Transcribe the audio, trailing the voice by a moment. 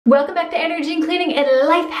Welcome back to Andrea Jean Cleaning and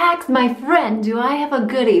Life Hacks, my friend. Do I have a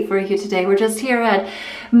goodie for you today? We're just here at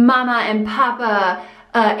Mama and Papa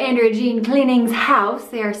Andrea Jean Cleaning's house.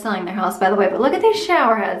 They are selling their house, by the way, but look at these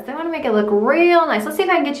shower heads. They want to make it look real nice. Let's see if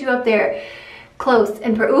I can get you up there close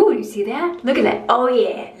and ooh, you see that? Look at that. Oh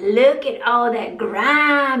yeah, look at all that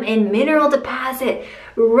grime and mineral deposit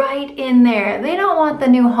right in there. They don't want the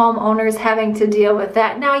new homeowners having to deal with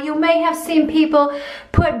that. Now, you may have seen people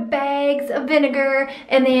put bags of vinegar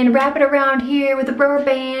and then wrap it around here with a rubber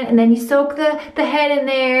band, and then you soak the head in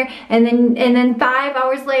there, and then 5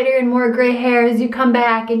 hours later and more gray hairs, you come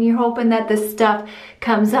back and you're hoping that this stuff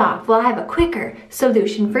comes off. Well, I have a quicker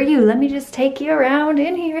solution for you. Let me just take you around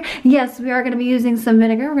in here. Yes, we are going to be using some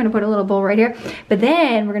vinegar. We're going to put a little bowl right here, but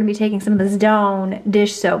then we're going to be taking some of this Dawn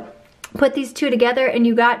dish soap. Put these two together and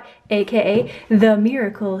you got, AKA, the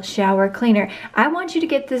miracle shower cleaner. I want you to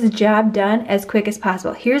get this job done as quick as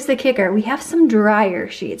possible. Here's the kicker. We have some dryer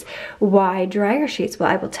sheets. Why dryer sheets? Well,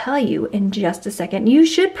 I will tell you in just a second. You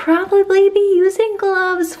should probably be using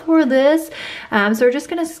gloves for this. So we're just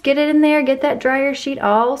gonna get it in there, get that dryer sheet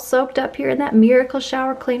all soaked up here in that miracle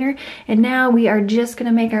shower cleaner. And now we are just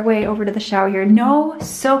gonna make our way over to the shower here. No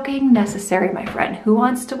soaking necessary, my friend. Who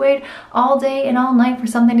wants to wait all day and all night for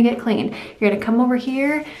something to get cleaned? You're gonna come over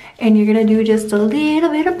here and you're gonna do just a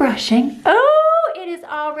little bit of brushing. Oh, it is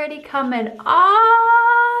already coming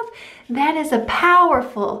off. That is a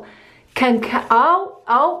powerful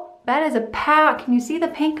that is a power. Can you see the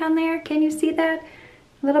pink on there? Can you see that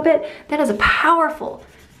a little bit? That is a powerful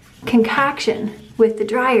concoction with the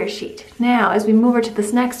dryer sheet. Now, as we move over to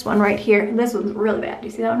this next one right here, this one's really bad. Do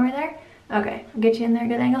you see that one right there? Okay, I'll get you in there,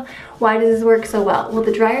 good angle. Why does this work so well? Well,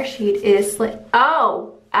 the dryer sheet is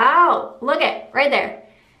ow, look at right there.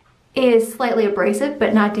 Is slightly abrasive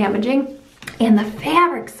but not damaging, and the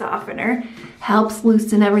fabric softener helps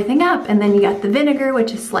loosen everything up. And then you got the vinegar,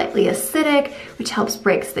 which is slightly acidic, which helps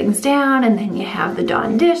breaks things down. And then you have the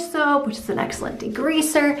Dawn dish soap, which is an excellent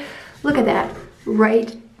degreaser. Look at that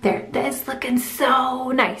right there. That is looking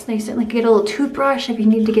so nice. Now you certainly can get a little toothbrush if you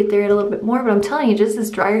need to get there a little bit more, but I'm telling you, just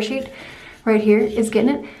this dryer sheet right here is getting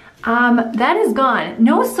it. That is gone.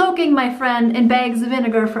 No soaking, my friend, in bags of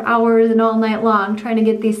vinegar for hours and all night long trying to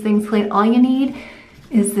get these things clean. All you need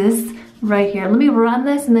is this right here. Let me run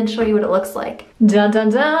this and then show you what it looks like. Dun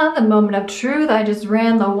dun dun, the moment of truth. I just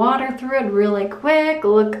ran the water through it really quick.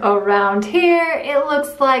 Look around here. It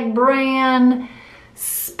looks like brand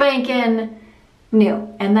spanking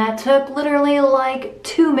new. And that took literally like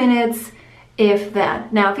 2 minutes, if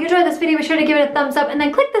that. Now, if you enjoyed this video, be sure to give it a thumbs up and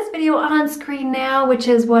then click this video on screen now, which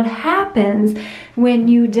is what happens when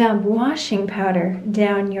you dump washing powder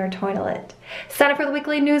down your toilet. Sign up for the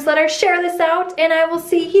weekly newsletter, share this out, and I will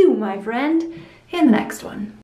see you, my friend, in the next one.